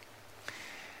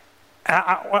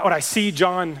 What I see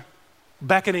John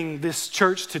beckoning this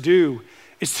church to do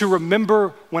is to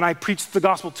remember when I preached the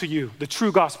gospel to you, the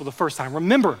true gospel the first time.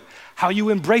 Remember how you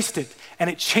embraced it and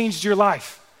it changed your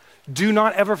life. Do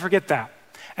not ever forget that.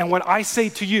 And what I say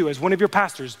to you as one of your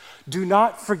pastors, do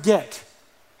not forget.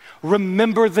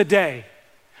 Remember the day.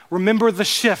 Remember the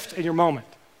shift in your moment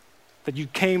that you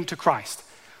came to Christ.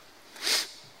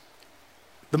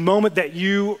 The moment that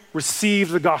you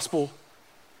received the gospel,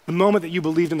 the moment that you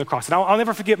believed in the cross. And I'll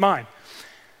never forget mine.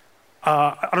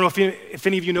 I don't know if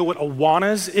any of you know what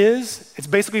Awanas is. It's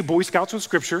basically Boy Scouts with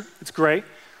Scripture. It's great.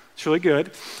 It's really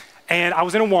good. And I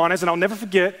was in Awanas, and I'll never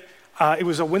forget, it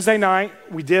was a Wednesday night.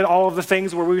 We did all of the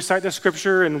things where we recite the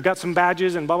Scripture and got some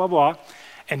badges and blah, blah, blah.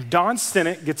 And Don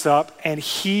Sinnott gets up, and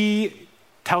he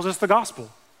tells us the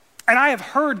gospel. And I have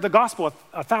heard the gospel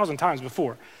 1,000 times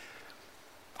before.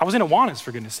 I was in Awanas,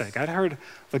 for goodness sake. I'd heard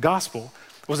the gospel.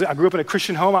 I grew up in a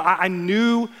Christian home. I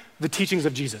knew the teachings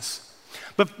of Jesus.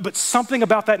 But something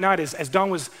about that night is, as Don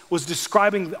was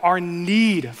describing our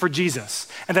need for Jesus,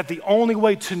 and that the only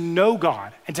way to know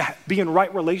God and to be in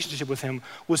right relationship with him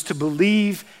was to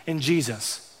believe in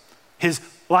Jesus, his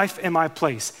life in my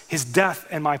place, his death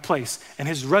in my place, and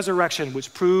his resurrection,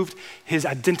 which proved his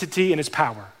identity and his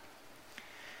power.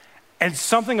 And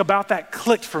something about that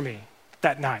clicked for me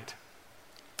that night.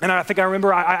 And I think I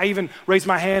remember I even raised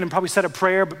my hand and probably said a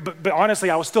prayer, but honestly,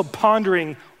 I was still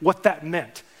pondering what that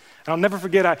meant. And I'll never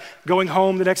forget going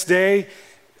home the next day,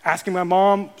 asking my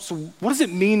mom, so what does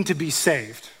it mean to be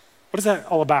saved? What is that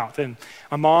all about? And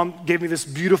my mom gave me this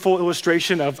beautiful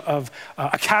illustration of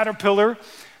a caterpillar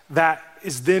that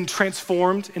is then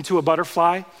transformed into a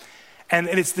butterfly. And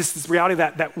it's this reality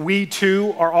that we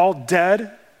too are all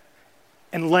dead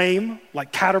and lame,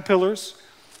 like caterpillars.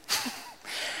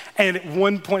 And at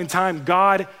one point in time,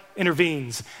 God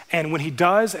intervenes. And when he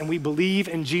does, and we believe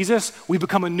in Jesus, we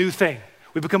become a new thing.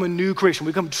 We become a new creation.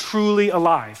 We become truly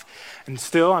alive. And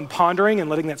still, I'm pondering and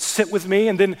letting that sit with me.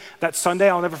 And then that Sunday,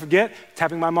 I'll never forget,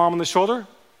 tapping my mom on the shoulder.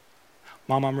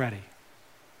 Mom, I'm ready.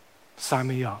 Sign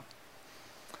me up.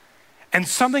 And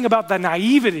something about the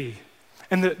naivety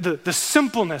and the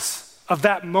simpleness of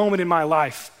that moment in my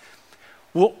life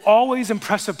will always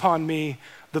impress upon me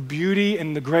the beauty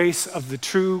and the grace of the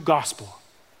true gospel.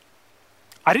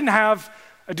 I didn't have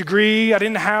a degree. I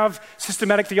didn't have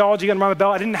systematic theology under my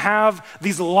belt. I didn't have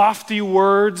these lofty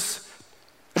words.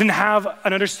 I didn't have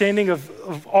an understanding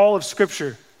of all of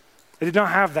Scripture. I did not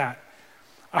have that.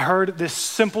 I heard this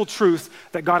simple truth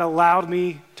that God allowed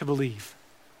me to believe,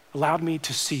 allowed me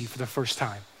to see for the first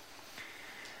time.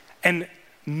 And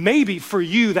maybe for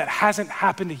you that hasn't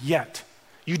happened yet.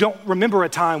 You don't remember a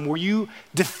time where you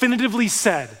definitively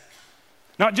said,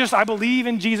 not just I believe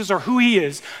in Jesus or who he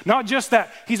is, not just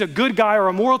that he's a good guy or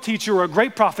a moral teacher or a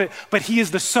great prophet, but he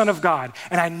is the Son of God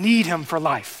and I need him for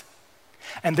life.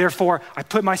 And therefore, I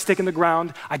put my stake in the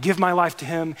ground, I give my life to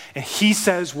him, and he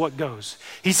says what goes.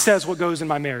 He says what goes in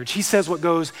my marriage. He says what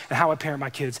goes and how I parent my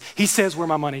kids. He says where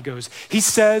my money goes. He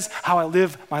says how I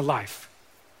live my life.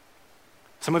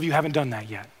 Some of you haven't done that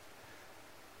yet.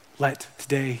 Let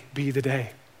today be the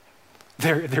day.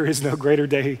 There is no greater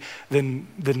day than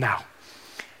now.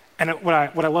 And what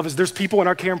I love is there's people in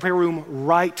our care and prayer room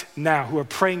right now who are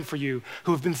praying for you,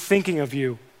 who have been thinking of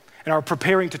you, and are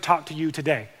preparing to talk to you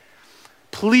today.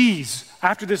 Please,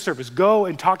 after this service, go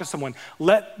and talk to someone.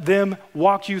 Let them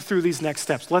walk you through these next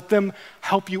steps. Let them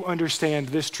help you understand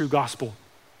this true gospel.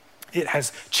 It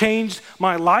has changed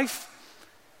my life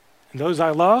and those I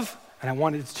love, and I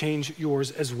want it to change yours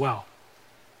as well.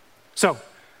 So,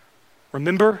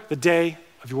 remember the day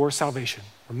of your salvation.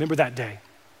 Remember that day.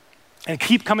 And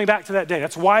keep coming back to that day.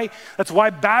 That's why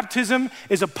baptism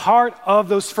is a part of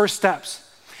those first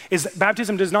steps.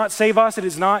 Baptism does not save us. It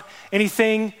is not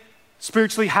anything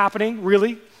spiritually happening,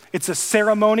 really. It's a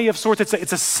ceremony of sorts.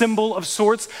 It's a symbol of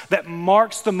sorts that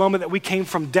marks the moment that we came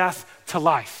from death to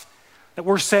life. That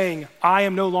we're saying, I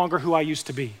am no longer who I used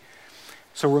to be.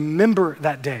 So remember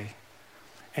that day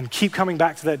and keep coming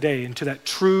back to that day and to that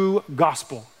true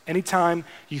gospel. Anytime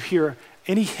you hear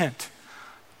any hint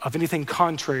of anything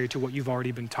contrary to what you've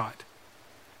already been taught.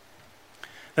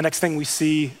 The next thing we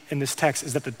see in this text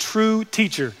is that the true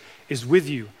teacher is with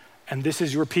you and this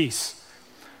is your peace.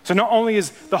 So not only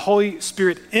is the Holy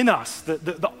Spirit in us,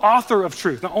 the author of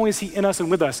truth, not only is he in us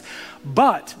and with us,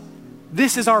 but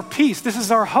this is our peace, this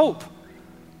is our hope.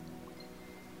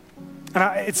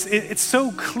 And it's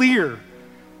so clear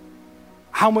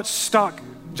how much stock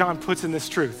John puts in this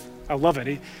truth. I love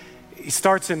it. He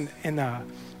starts in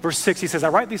verse 6, he says, I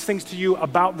write these things to you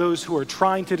about those who are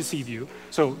trying to deceive you.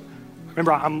 So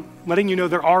remember, I'm letting you know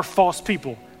there are false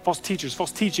people, false teachers,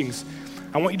 false teachings.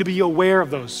 I want you to be aware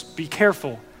of those. Be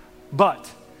careful. But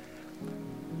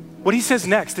what he says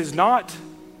next is not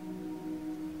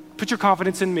put your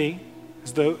confidence in me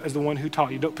as the one who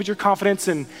taught you. Don't put your confidence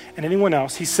in anyone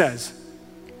else. He says,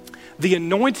 the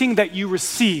anointing that you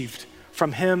received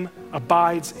from him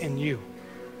abides in you.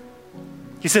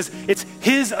 He says it's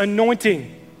his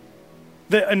anointing,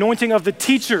 the anointing of the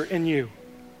teacher in you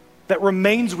that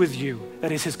remains with you,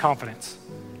 that is his confidence.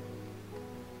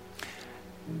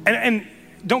 And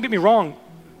don't get me wrong,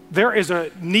 there is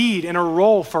a need and a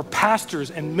role for pastors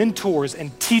and mentors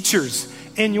and teachers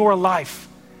in your life.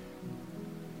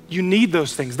 You need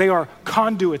those things. They are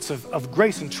conduits of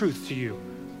grace and truth to you.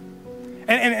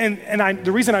 And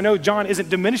the reason I know John isn't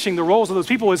diminishing the roles of those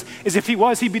people is if he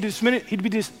was, he'd be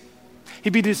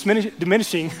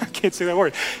diminishing, I can't say that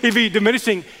word. He'd be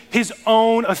diminishing his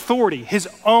own authority, his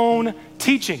own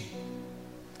teaching.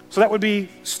 So that would be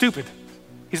stupid.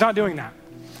 He's not doing that.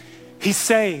 He's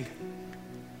saying,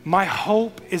 my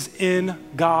hope is in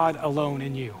God alone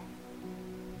in you.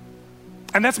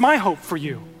 And that's my hope for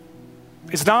you.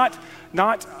 It's not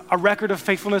a record of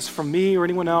faithfulness from me or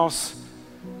anyone else,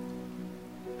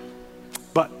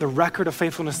 but the record of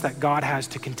faithfulness that God has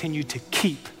to continue to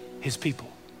keep his people.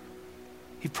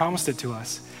 He promised it to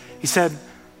us. He said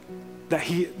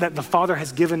that the Father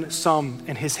has given some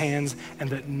in his hands and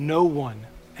that no one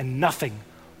and nothing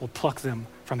will pluck them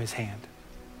from his hand.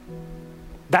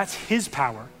 That's his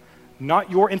power, not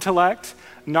your intellect,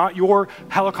 not your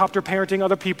helicopter parenting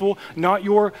other people, not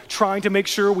your trying to make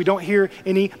sure we don't hear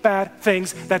any bad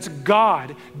things. That's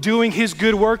God doing his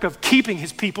good work of keeping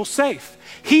his people safe.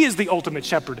 He is the ultimate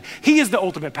shepherd. He is the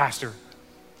ultimate pastor.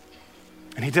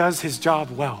 And he does his job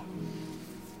well.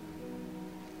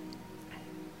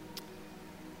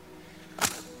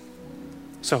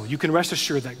 So you can rest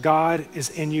assured that God is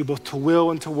in you both to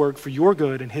will and to work for your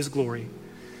good and his glory.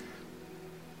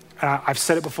 I've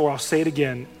said it before, I'll say it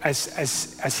again.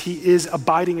 As he is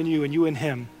abiding in you and you in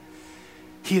him,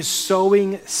 he is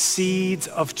sowing seeds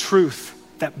of truth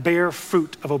that bear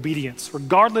fruit of obedience,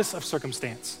 regardless of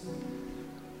circumstance.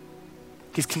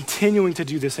 He's continuing to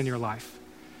do this in your life.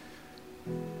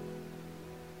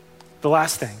 The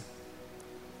last thing,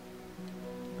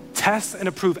 test and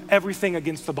approve everything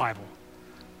against the Bible.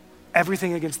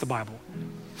 Everything against the Bible.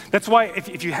 That's why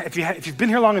if you've been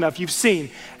here long enough, you've seen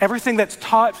everything that's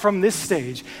taught from this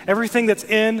stage, everything that's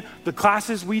in the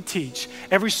classes we teach,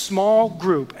 every small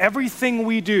group, everything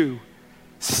we do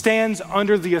stands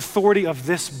under the authority of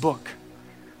this book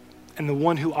and the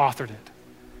one who authored it.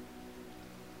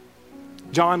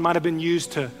 John might have been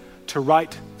used to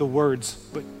write the words,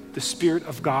 but the Spirit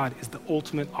of God is the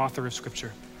ultimate author of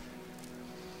Scripture.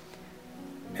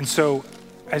 And so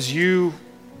as you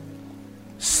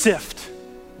sift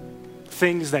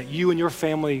things that you and your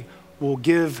family will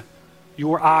give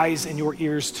your eyes and your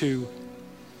ears to,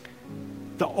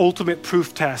 the ultimate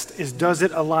proof test is, does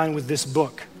it align with this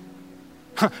book?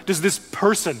 Does this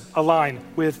person align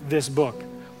with this book?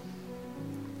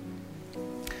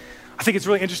 I think it's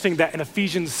really interesting that in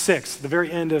Ephesians 6, the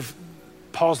very end of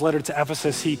Paul's letter to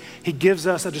Ephesus, he gives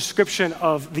us a description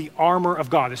of the armor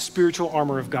of God, the spiritual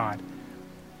armor of God.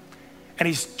 And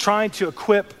he's trying to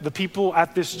equip the people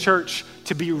at this church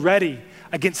to be ready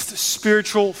against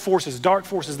spiritual forces, dark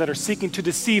forces that are seeking to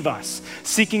deceive us,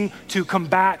 seeking to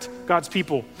combat God's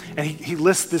people. And he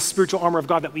lists this spiritual armor of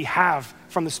God that we have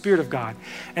from the Spirit of God.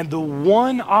 And the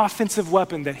one offensive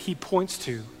weapon that he points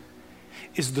to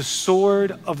is the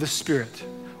sword of the Spirit,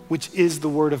 which is the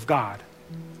Word of God.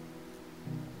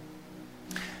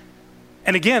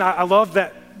 And again, I love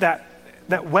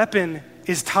that weapon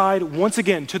is tied once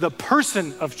again to the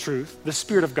person of truth, the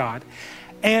Spirit of God,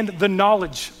 and the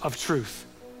knowledge of truth.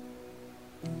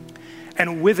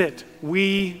 And with it,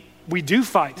 we do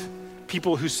fight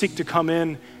people who seek to come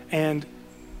in and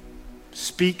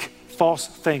speak false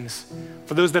things.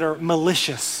 For those that are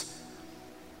malicious,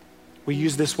 we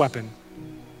use this weapon.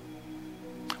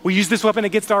 We use this weapon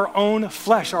against our own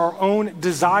flesh, our own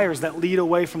desires that lead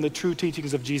away from the true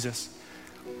teachings of Jesus.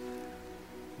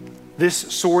 This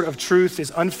sword of truth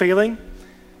is unfailing.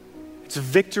 Its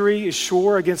victory is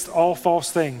sure against all false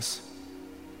things.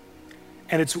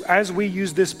 And it's as we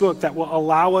use this book that will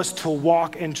allow us to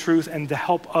walk in truth and to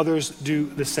help others do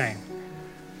the same.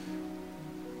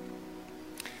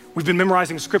 We've been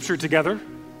memorizing scripture together.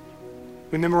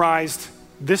 We memorized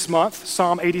this month,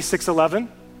 Psalm 86:11.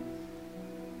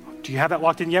 Do you have that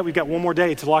locked in yet? We've got one more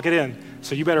day to lock it in.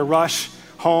 So you better rush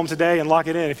home today and lock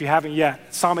it in if you haven't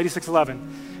yet. Psalm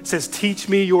 86:11 says, teach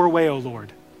me your way, O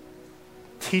Lord.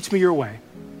 Teach me your way,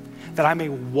 that I may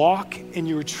walk in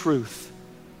your truth.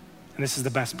 And this is the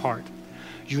best part.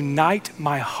 Unite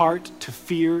my heart to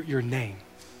fear your name.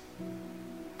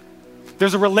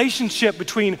 There's a relationship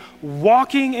between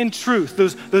walking in truth,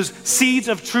 those seeds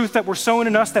of truth that were sown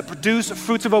in us that produce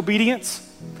fruits of obedience.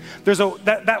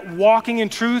 That walking in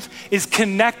truth is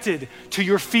connected to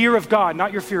your fear of God,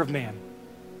 not your fear of man.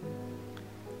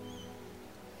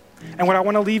 And what I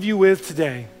want to leave you with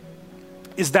today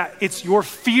is that it's your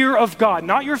fear of God,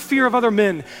 not your fear of other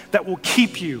men, that will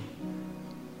keep you,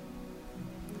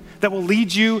 that will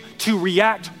lead you to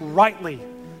react rightly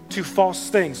to false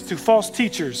things, to false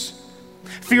teachers.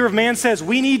 Fear of man says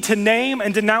we need to name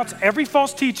and denounce every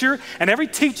false teacher and every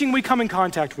teaching we come in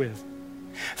contact with.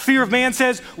 Fear of man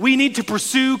says we need to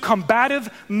pursue combative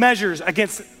measures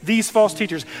against these false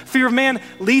teachers. Fear of man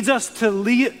leads us to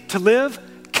live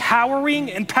cowering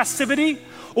in passivity,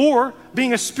 or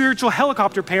being a spiritual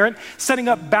helicopter parent, setting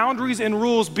up boundaries and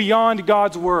rules beyond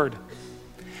God's word.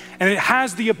 And it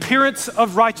has the appearance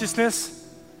of righteousness,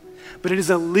 but it is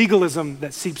a legalism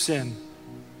that seeps in.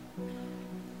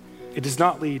 It does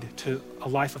not lead to a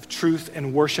life of truth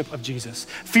and worship of Jesus.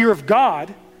 Fear of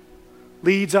God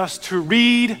leads us to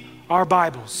read our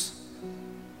Bibles,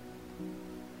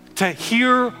 to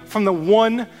hear from the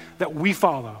one that we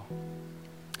follow.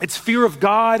 It's fear of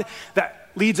God that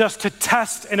leads us to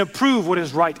test and approve what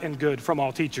is right and good from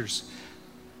all teachers,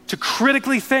 to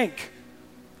critically think,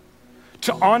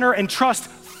 to honor and trust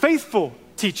faithful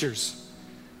teachers.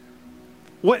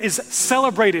 What is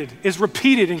celebrated is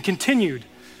repeated and continued.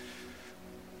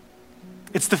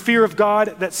 It's the fear of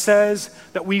God that says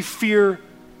that we fear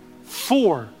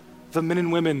for the men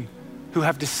and women who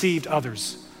have deceived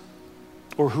others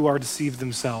or who are deceived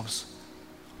themselves.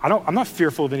 I'm not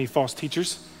fearful of any false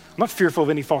teachers. I'm not fearful of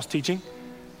any false teaching,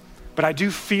 but I do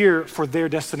fear for their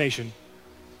destination.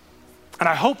 And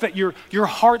I hope that your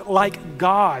heart, like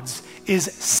God's,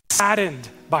 is saddened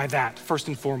by that, first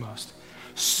and foremost.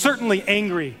 Certainly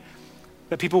angry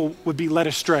that people would be led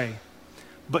astray,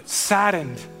 but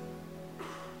saddened.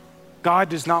 God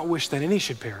does not wish that any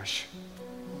should perish.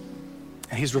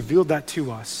 And he's revealed that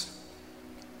to us.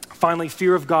 Finally,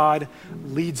 fear of God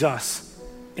leads us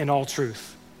in all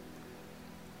truth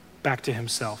back to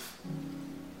himself.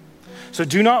 So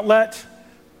do not let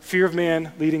fear of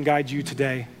man lead and guide you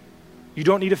today. You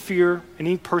don't need to fear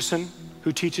any person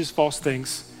who teaches false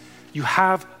things. You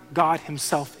have God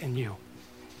himself in you.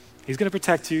 He's going to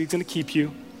protect you. He's going to keep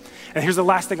you. And here's the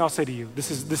last thing I'll say to you. This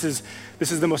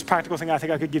is the most practical thing I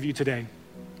think I could give you today.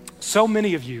 So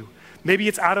many of you, maybe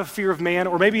it's out of fear of man,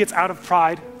 or maybe it's out of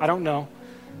pride. I don't know.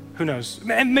 Who knows?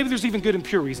 And maybe there's even good and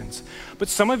pure reasons. But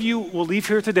some of you will leave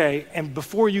here today, and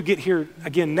before you get here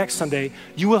again next Sunday,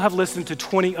 you will have listened to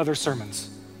 20 other sermons.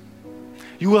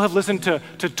 You will have listened to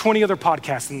 20 other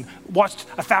podcasts and watched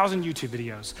 1,000 YouTube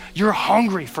videos. You're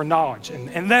hungry for knowledge,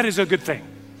 and that is a good thing.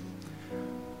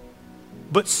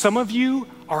 But some of you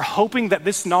are hoping that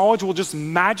this knowledge will just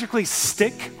magically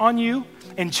stick on you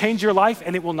and change your life,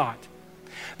 and it will not.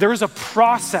 There is a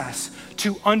process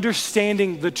to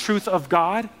understanding the truth of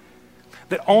God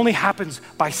that only happens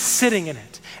by sitting in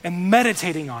it and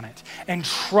meditating on it and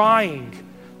trying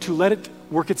to let it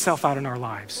work itself out in our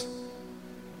lives.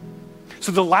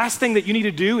 So the last thing that you need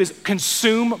to do is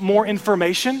consume more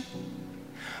information,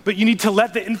 but you need to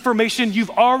let the information you've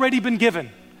already been given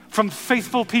from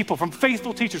faithful people, from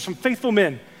faithful teachers, from faithful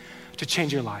men to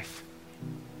change your life.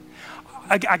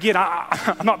 Again,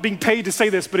 I'm not being paid to say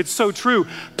this, but it's so true.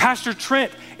 Pastor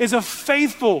Trent is a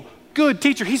faithful, good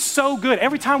teacher. He's so good.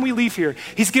 Every time we leave here,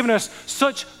 he's given us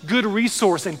such good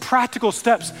resource and practical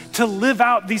steps to live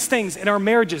out these things in our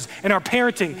marriages, in our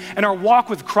parenting, and our walk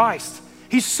with Christ.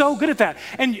 He's so good at that.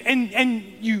 And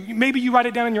you maybe you write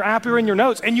it down in your app or in your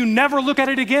notes, and you never look at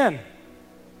it again.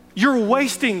 You're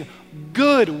wasting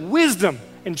good wisdom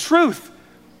and truth.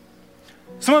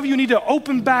 Some of you need to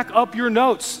open back up your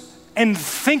notes and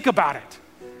think about it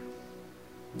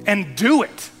and do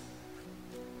it.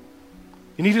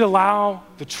 You need to allow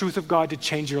the truth of God to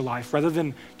change your life rather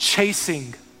than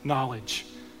chasing knowledge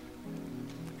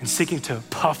and seeking to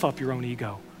puff up your own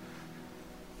ego.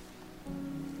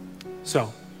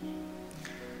 So,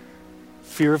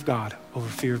 fear of God over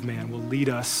fear of man will lead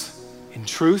us in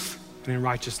truth and in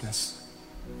righteousness.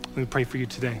 Let me pray for you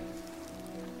today.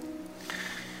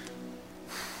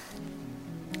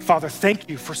 Father, thank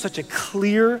you for such a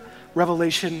clear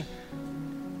revelation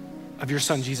of your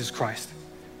Son, Jesus Christ.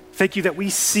 Thank you that we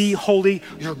see, holy,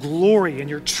 your glory and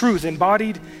your truth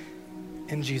embodied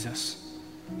in Jesus.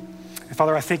 And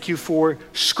Father, I thank you for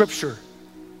Scripture,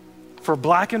 for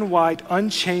black and white,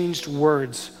 unchanged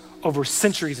words over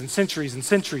centuries and centuries and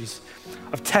centuries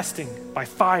of testing by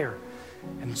fire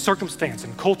and circumstance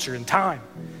and culture and time.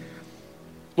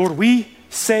 Lord, we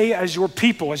say as your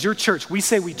people, as your church, we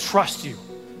say we trust you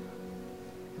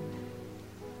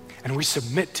and we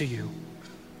submit to you.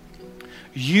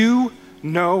 You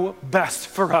know best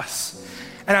for us.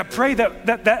 And I pray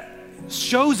that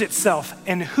shows itself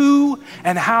in who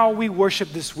and how we worship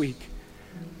this week,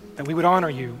 that we would honor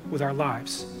you with our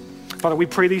lives. Father, we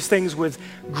pray these things with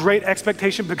great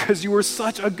expectation because you are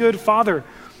such a good Father.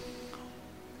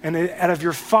 And out of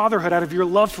your fatherhood, out of your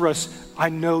love for us, I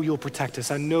know you'll protect us.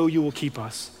 I know you will keep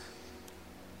us.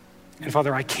 And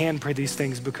Father, I can pray these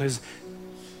things because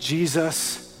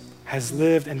Jesus has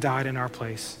lived and died in our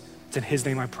place. It's in his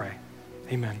name I pray.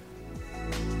 Amen.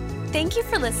 Thank you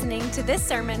for listening to this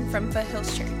sermon from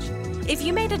Foothills Church. If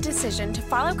you made a decision to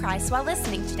follow Christ while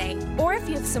listening today, or if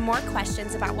you have some more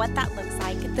questions about what that looks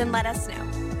like, then let us know.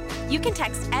 You can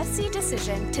text FC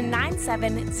Decision to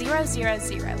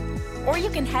 97000, or you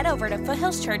can head over to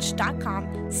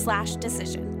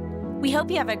foothillschurch.com/decision. We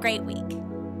hope you have a great week.